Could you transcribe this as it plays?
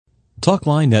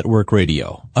Talkline Network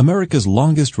Radio, America's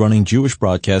longest-running Jewish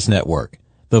broadcast network,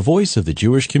 the voice of the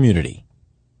Jewish community.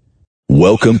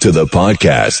 Welcome to the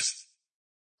podcast.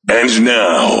 And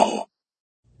now,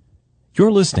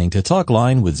 you're listening to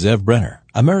Talkline with Zev Brenner,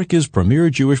 America's premier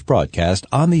Jewish broadcast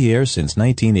on the air since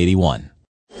 1981.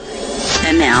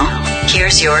 And now,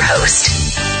 here's your host.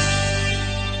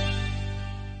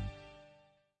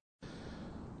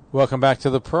 Welcome back to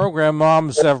the program. I'm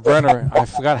Zev Brenner. I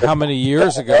forgot how many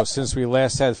years ago since we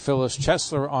last had Phyllis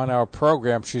Chesler on our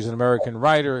program. She's an American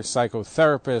writer,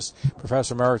 psychotherapist,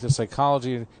 professor emeritus of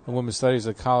psychology and women's studies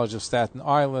at the College of Staten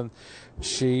Island.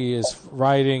 She is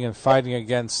writing and fighting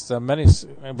against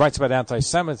writes about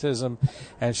anti-Semitism,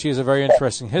 and she has a very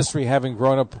interesting history, having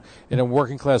grown up in a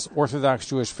working-class Orthodox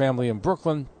Jewish family in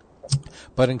Brooklyn.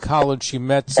 But in college, she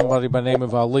met somebody by the name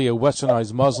of Ali, a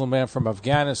westernized Muslim man from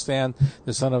Afghanistan,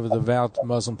 the son of devout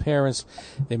Muslim parents.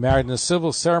 They married in a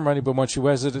civil ceremony, but when she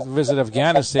visited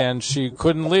Afghanistan, she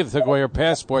couldn't leave. They took away her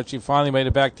passport. She finally made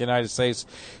it back to the United States.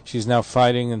 She's now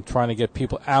fighting and trying to get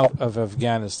people out of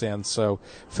Afghanistan. So,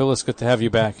 Phyllis, good to have you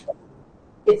back.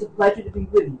 It's a pleasure to be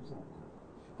with you,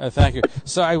 sir. Thank you.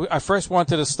 So I first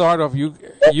wanted to start off. You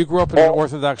grew up in an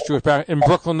Orthodox Jewish background in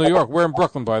Brooklyn, New York. We're in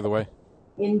Brooklyn, by the way.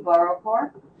 In Borough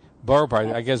Park. Borough Park.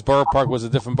 I guess Borough Park was a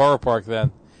different Borough Park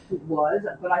then. It was,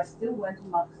 but I still went to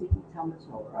Machziki Talmud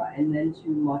Torah and then to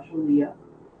Marshallia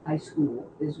High School,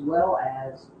 as well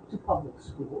as to public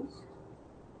schools.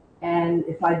 And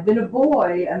if I'd been a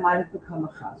boy, I might have become a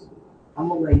chazan. I'm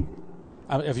a lady.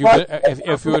 If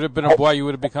you would have been a boy, you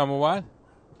would have become a what?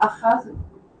 A chazan.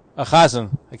 A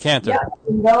chazan, a cantor. Yeah,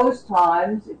 in those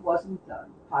times, it wasn't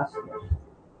done. Possible.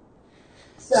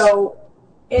 So,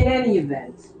 in any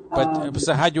event. But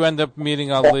so how'd you end up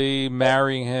meeting Ali,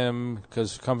 marrying him?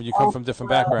 Because you come from different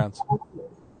backgrounds.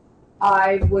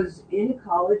 I was in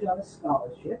college on a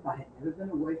scholarship. I had never been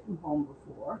away from home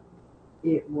before.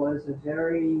 It was a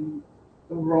very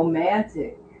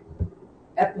romantic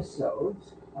episode,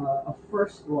 a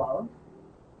first love.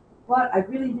 But I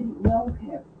really didn't know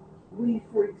him. We,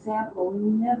 for example,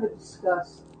 never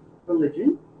discussed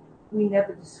religion. We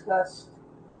never discussed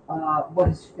what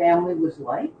his family was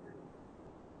like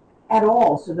at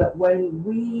all, so that when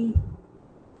we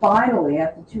finally,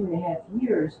 after 2.5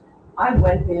 years, I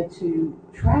went there to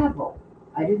travel.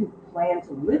 I didn't plan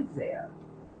to live there,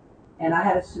 and I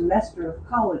had a semester of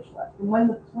college left. And when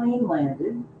the plane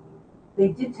landed, they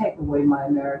did take away my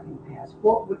American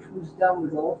passport, which was done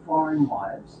with all foreign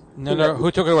wives. No, who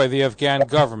took it away? The Afghan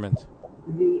government.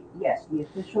 The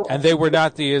official. And they were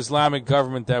not the Islamic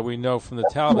government that we know from the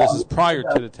Taliban. This is prior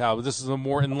to the Taliban. This is a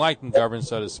more enlightened government,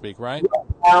 so to speak, right?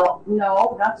 Well,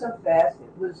 no, not so fast.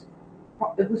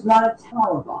 It was not a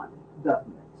Taliban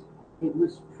government. It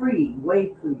was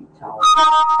way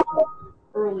pre-Taliban,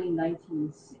 early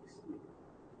 1960s.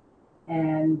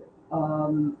 And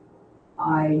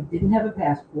I didn't have a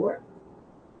passport.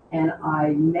 And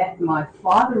I met my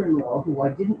father-in-law, who I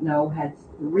didn't know had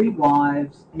 3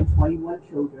 wives and 21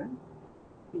 children,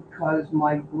 because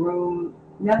my groom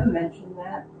never mentioned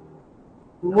that,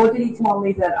 nor did he tell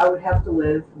me that I would have to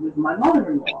live with my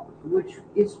mother-in-law, which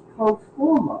is pro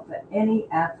forma for any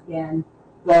Afghan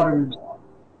daughter-in-law.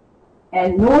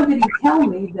 And nor did he tell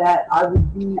me that I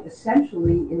would be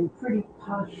essentially in pretty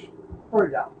posh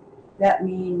herda. That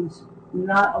means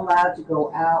not allowed to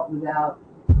go out without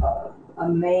a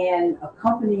man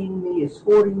accompanying me,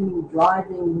 escorting me,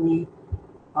 driving me,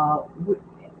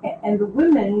 and the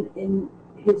women in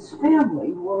his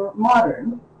family were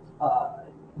modern,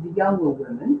 the younger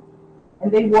women,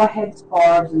 and they wore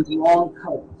headscarves and long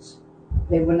coats.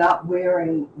 They were not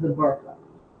wearing the burqa.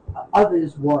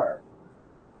 Others were,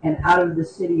 and out of the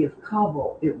city of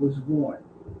Kabul it was worn,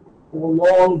 or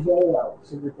long veils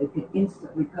so that they could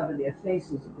instantly cover their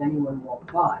faces if anyone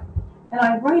walked by. And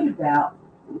I write about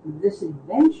this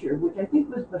adventure, which I think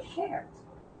was Bashert,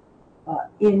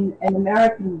 in An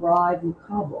American Bride in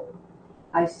Kabul.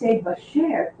 I say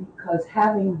Bashert because,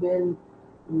 having been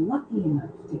lucky enough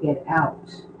to get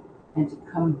out and to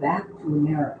come back to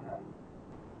America,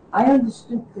 I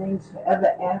understood things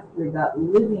forever after about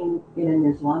living in an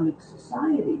Islamic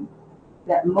society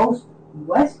that most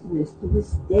Westerners to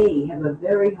this day have a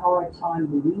very hard time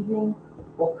believing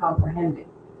or comprehending.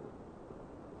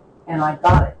 And I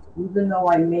got it. Even though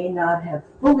I may not have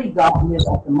fully gotten it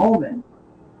at the moment,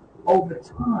 over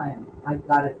time I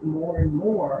got it more and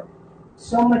more,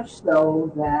 so much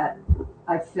so that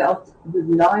I felt with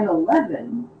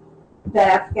 9/11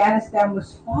 that Afghanistan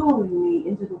was following me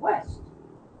into the West,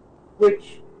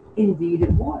 which indeed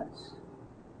it was.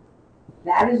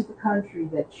 That is the country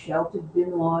that sheltered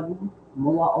bin Laden,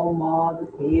 Mullah Omar,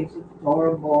 the caves of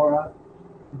Tora Bora,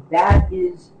 that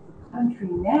is the country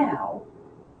now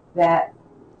that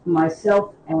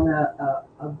myself and a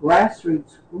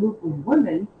grassroots group of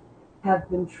women have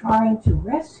been trying to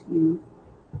rescue.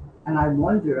 And I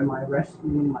wonder, am I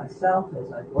rescuing myself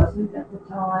as I wasn't at the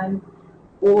time?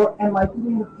 Or am I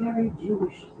doing a very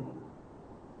Jewish thing?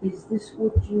 Is this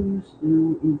what Jews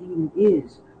do? Indeed it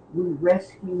is. We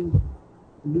rescue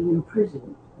the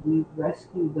imprisoned. We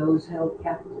rescue those held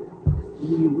captive.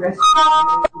 We rescue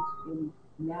those in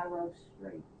narrow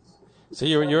straits. So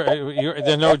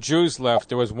there are no Jews left.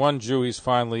 There was one Jew. He's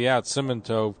finally out,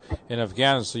 Simintov, in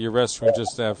Afghanistan. So you're rescuing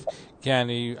just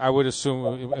Afghani. I would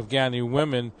assume Afghani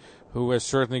women who are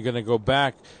certainly going to go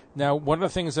back. Now, one of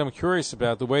the things I'm curious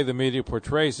about, the way the media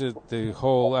portrays it, the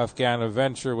whole Afghan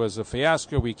adventure was a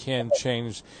fiasco. We can't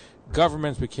change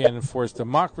governments. We can't enforce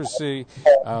democracy.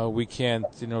 We can't,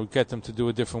 get them to do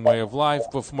a different way of life.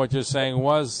 But from what you're saying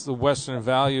was the Western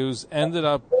values ended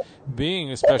up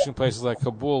being, especially in places like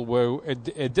Kabul, where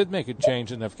it did make a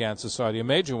change in Afghan society, a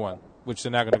major one, which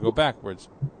they're not going to go backwards.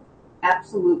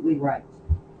 Absolutely right.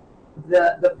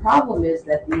 The problem is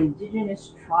that the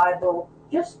indigenous tribal,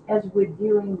 just as we're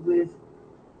dealing with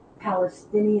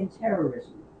Palestinian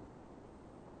terrorism,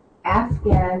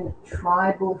 Afghan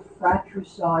tribal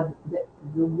fratricide,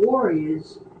 the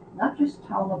warriors, not just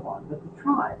Taliban, but the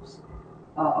tribes,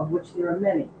 of which there are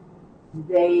many,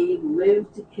 they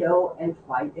live to kill and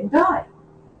fight and die.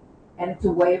 And it's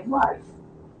a way of life.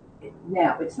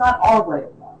 Now, it's not our way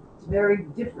of life. It's very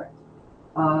different.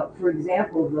 For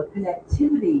example, the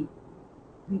connectivity,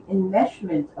 the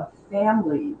enmeshment of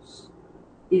families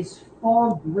is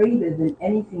far greater than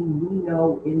anything we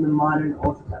know in the modern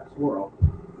Orthodox world,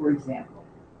 for example.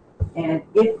 And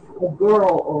if a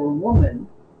girl or a woman,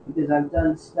 because I've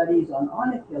done studies on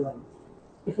honor killing,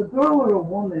 if a girl or a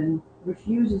woman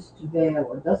refuses to veil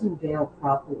or doesn't veil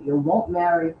properly or won't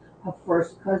marry her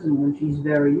first cousin when she's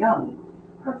very young,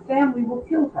 her family will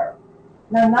kill her.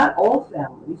 Now, not all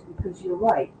families, because you're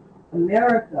right,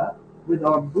 America, with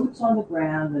our boots on the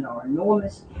ground and our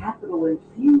enormous capital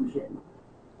infusion,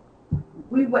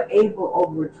 we were able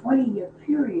over a 20-year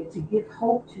period to give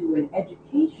hope to and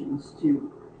educations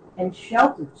to and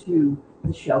shelter to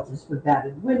the shelters for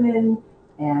battered women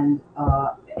and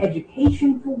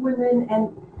education for women and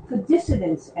for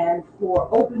dissidents and for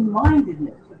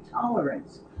open-mindedness, for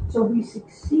tolerance. So we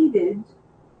succeeded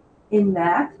in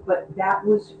that, but that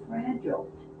was fragile.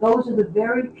 Those are the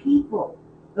very people,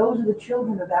 those are the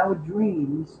children of our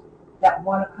dreams that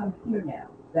want to come here now,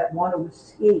 that want to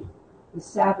escape the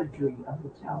savagery of the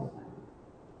Taliban.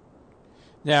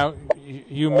 Now,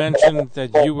 you mentioned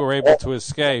that you were able to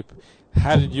escape.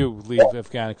 How did you leave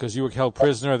Afghanistan? Because you were held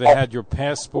prisoner, they had your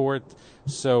passport,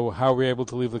 so how were you able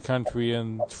to leave the country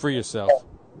and free yourself?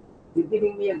 You're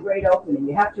giving me a great opening.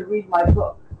 You have to read my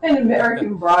book, An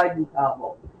American Bride in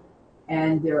Kabul.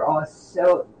 And there are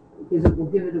because it will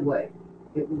give it away.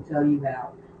 It will tell you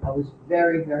how. I was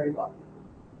very, very lucky.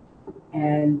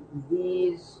 And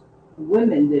these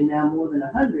women, there are now more than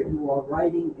 100 who are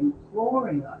writing,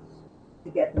 imploring us to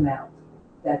get them out,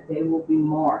 that they will be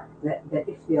marked, that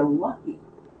if they're lucky,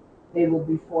 they will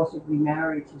be forcibly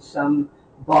married to some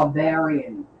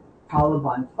barbarian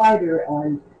Taliban fighter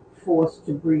and forced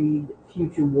to breed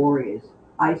future warriors,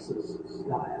 ISIS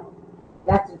style.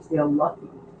 That's if they're lucky.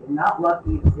 If they're not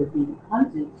lucky, if they're being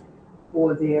hunted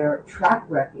for their track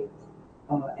record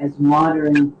as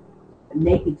modern,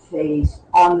 naked-faced,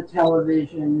 on the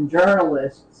television,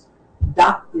 journalists,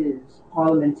 doctors,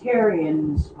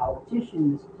 parliamentarians,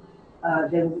 politicians,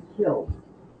 they will be killed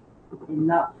in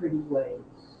not pretty ways.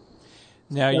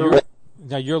 Now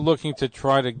you're looking to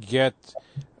try to get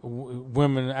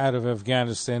women out of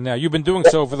Afghanistan. Now you've been doing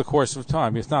so over the course of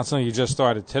time. It's not something you just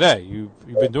started today.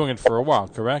 You've been doing it for a while,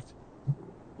 correct?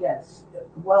 Yes.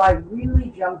 Well, I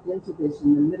really jumped into this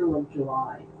in the middle of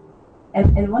July,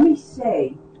 and let me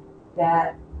say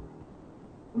that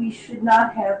we should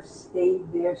not have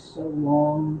stayed there so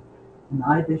long.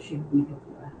 Neither should we have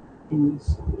left in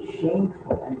this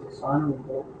shameful and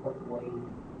dishonorable way.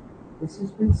 This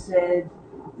has been said.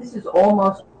 This is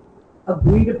almost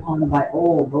agreed upon by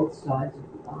both sides of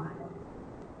the aisle.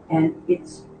 And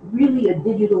it's really a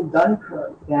digital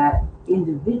Dunkirk that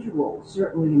individuals,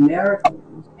 certainly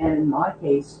Americans, and in my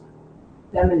case,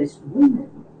 feminist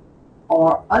women,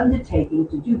 are undertaking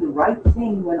to do the right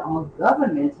thing when our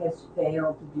government has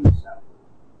failed to do so.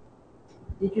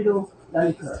 Digital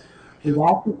Dunkirk.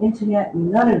 Without the internet,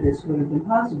 none of this would have been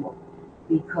possible,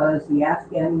 because the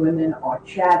Afghan women are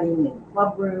chatting in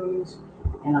club rooms,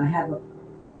 and I have a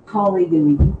colleague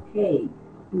in the UK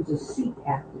who's a Sikh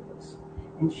activist,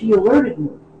 and she alerted me,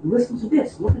 listen to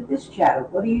this, look at this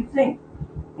chat, what do you think?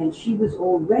 and she was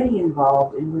already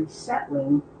involved in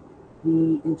resettling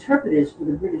the interpreters for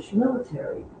the British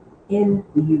military in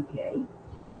the UK.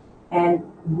 And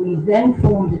we then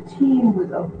formed a team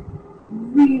with a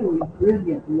really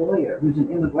brilliant lawyer who's an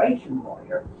immigration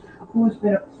lawyer who's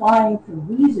been applying for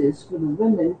visas for the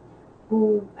women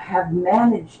who have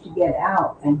managed to get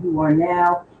out and who are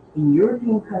now in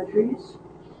European countries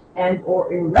and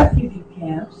or in refugee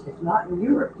camps, if not in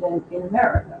Europe, then in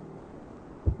America,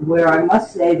 where I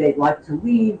must say they'd like to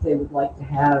leave, they would like to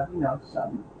have,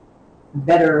 some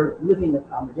better living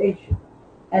accommodation.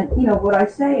 And, what I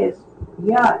say is,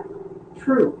 yeah,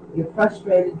 true, you're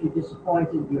frustrated, you're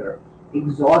disappointed, you're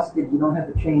exhausted, you don't have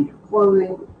a change of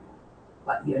clothing,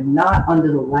 but you're not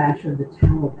under the lash of the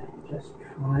Taliban. Just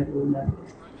try to remember.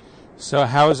 So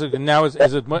how is it now?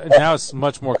 Now it's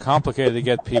much more complicated to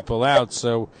get people out.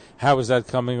 So how is that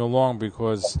coming along?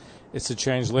 Because it's a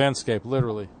changed landscape,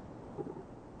 literally.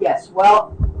 Yes.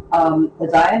 Well,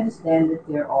 as I understand it,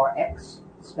 there are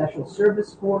ex-special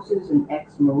service forces and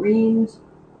ex-Marines,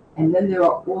 and then there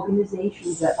are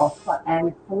organizations that are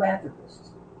and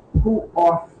philanthropists who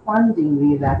are funding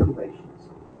the evacuations.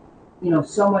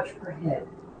 So much per head.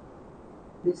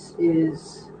 This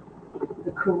is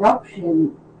the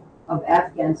corruption of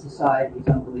Afghan society is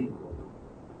unbelievable.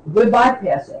 We're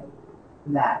bypassing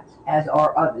that, as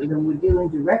are others, and we're dealing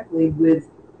directly with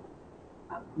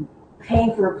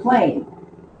paying for a plane,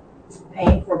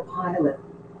 paying for a pilot.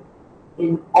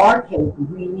 In our case,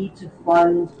 we need to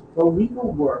fund the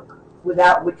legal work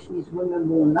without which these women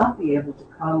will not be able to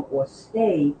come or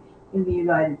stay in the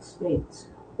United States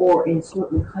or in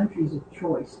certain countries of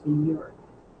choice in Europe.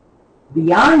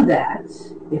 Beyond that,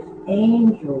 if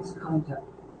angels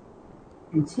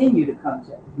continue to come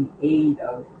to the aid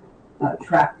of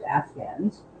trapped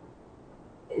Afghans,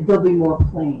 there'll be more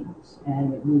planes,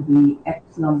 and it will be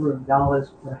X number of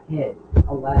dollars per head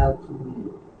allowed to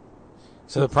leave.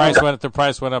 So the price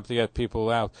went up to get people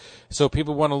out. So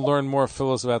people want to learn more,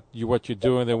 Phyllis, about what you're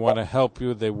doing. They want to help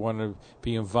you. They want to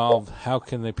be involved. How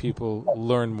can the people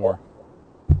learn more?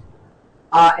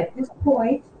 At this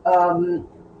point,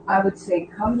 I would say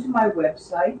come to my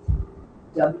website,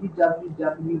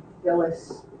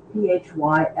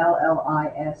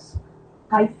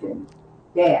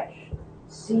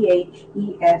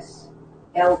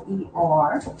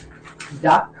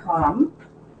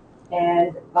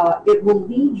 and it will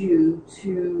lead you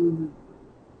to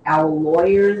our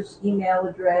lawyer's email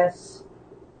address.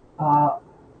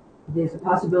 There's a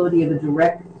possibility of a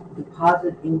direct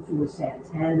deposit into a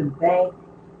Santander bank.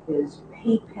 There's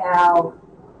PayPal.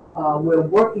 We're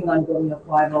working on getting a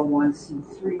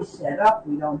 501c3 set up.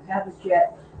 We don't have it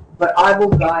yet, but I will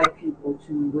guide people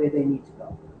to where they need to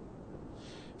go.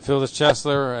 Phyllis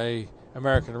Chesler, a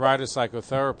American writer,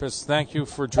 psychotherapist, thank you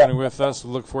for joining with us.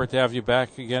 We look forward to have you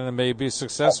back again and may be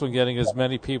successful in getting as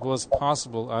many people as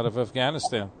possible out of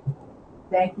Afghanistan.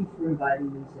 Thank you for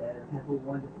inviting me, Zed. Have a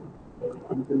wonderful day.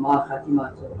 And Gemar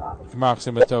Chatima Tova. Gemar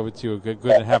Chatima Tova to you. Good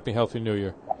and happy, healthy New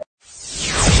Year.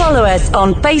 Follow us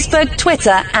on Facebook,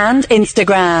 Twitter, and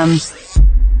Instagram.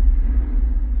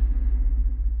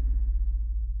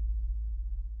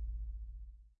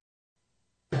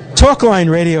 Talkline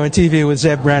Radio and TV with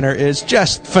Zev Brenner is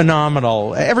just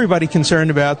phenomenal. Everybody concerned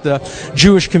about the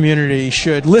Jewish community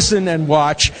should listen and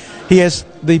watch. He has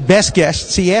the best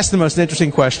guests. He asks the most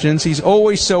interesting questions. He's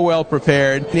always so well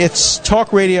prepared. It's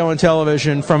talk radio and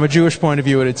television from a Jewish point of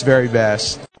view at its very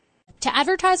best. To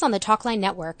advertise on the Talkline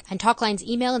network and Talkline's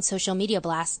email and social media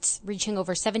blasts reaching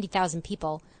over 70,000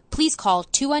 people, please call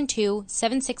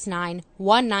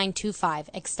 212-769-1925,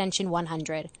 extension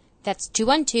 100. That's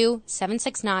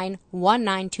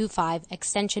 212-769-1925,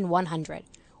 extension 100.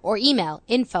 Or email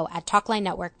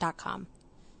info@talklinenetwork.com.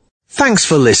 Thanks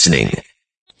for listening.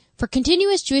 For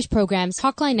continuous Jewish programs,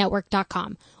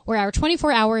 talklinenetwork.com, or our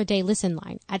 24-hour-a-day listen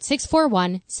line at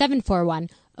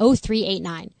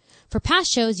 641-741-0389. For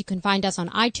past shows, you can find us on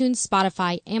iTunes,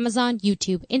 Spotify, Amazon,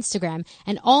 YouTube, Instagram,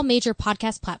 and all major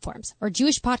podcast platforms, or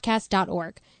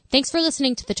jewishpodcast.org. Thanks for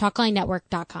listening to the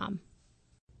TalklineNetwork.com.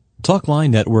 Talkline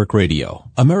Network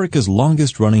Radio, America's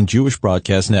longest-running Jewish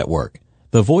broadcast network,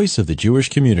 the voice of the Jewish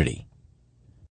community.